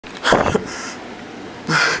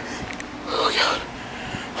Oh god.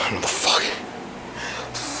 I don't know what the fuck.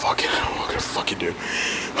 Fucking, I don't know what I'm gonna fucking do.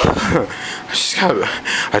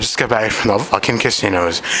 I just got back from the fucking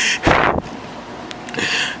casinos.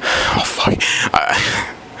 Oh fuck.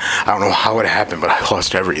 I don't know how it happened, but I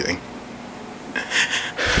lost everything.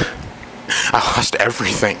 I lost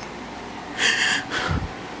everything.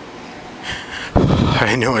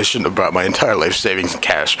 I knew I shouldn't have brought my entire life savings in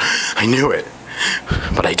cash. I knew it.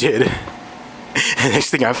 But I did. And next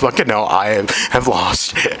thing I fucking know, I have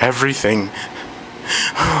lost everything.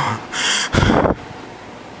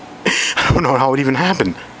 I don't know how it even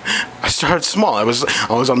happened. I started small. I was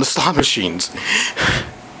on the slot machines.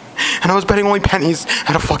 And I was betting only pennies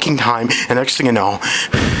at a fucking time. And next thing I know,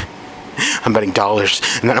 I'm betting dollars.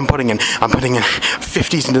 And then I'm putting in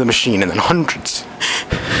 50s into the machine, and then hundreds.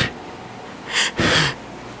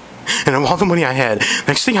 And of all the money I had,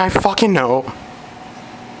 next thing I fucking know,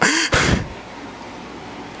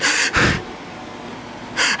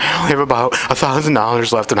 I only have about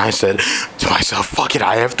 $1,000 left, and I said to myself, fuck it,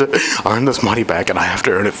 I have to earn this money back, and I have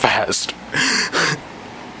to earn it fast.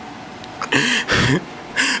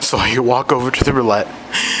 So I walk over to the roulette,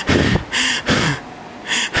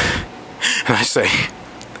 and I say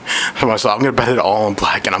to myself, I'm gonna bet it all on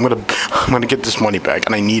black, and I'm gonna get this money back,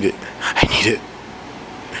 and I need it. I need it.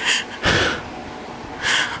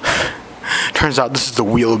 Turns out this is the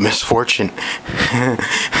wheel of misfortune.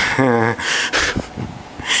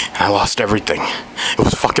 I lost everything. It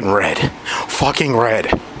was fucking red. Fucking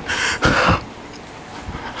red.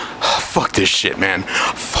 Fuck this shit, man.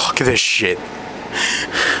 Fuck this shit.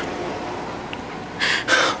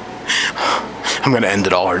 I'm gonna end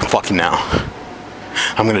it all right fucking now.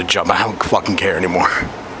 I'm gonna jump. I don't fucking care anymore.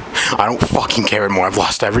 I don't fucking care anymore. I've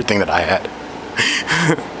lost everything that I had.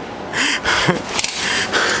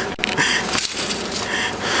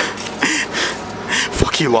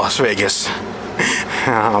 Fuck you, Las Vegas.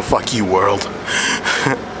 Oh, fuck you, world.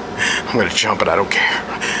 I'm gonna jump it. I don't care.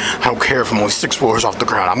 I don't care if I'm only 6 floors off the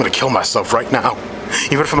ground. I'm gonna kill myself right now.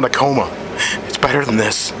 Even if I'm in a coma. It's better than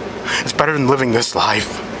this. It's better than living this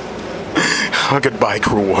life. Oh, goodbye,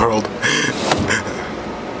 cruel world.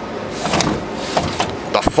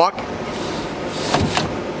 The fuck?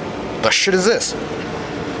 The shit is this?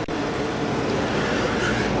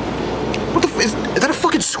 What the f- is that a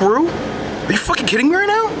fucking screw? Are you fucking kidding me right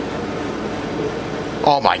now?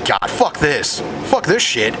 Oh my god, fuck this. Fuck this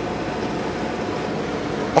shit.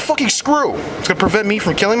 A fucking screw. It's gonna prevent me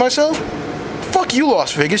from killing myself? Fuck you,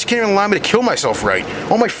 Las Vegas. You can't even allow me to kill myself right.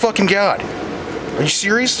 Oh my fucking god. Are you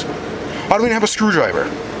serious? I don't even have a screwdriver.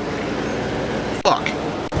 Fuck.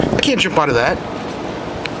 I can't jump out of that.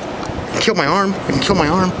 I can kill my arm. I can kill my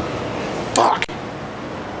arm. Fuck.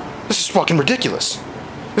 This is fucking ridiculous.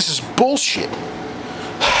 This is bullshit.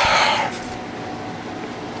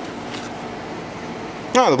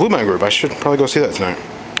 Oh, the Blue Man Group. I should probably go see that tonight.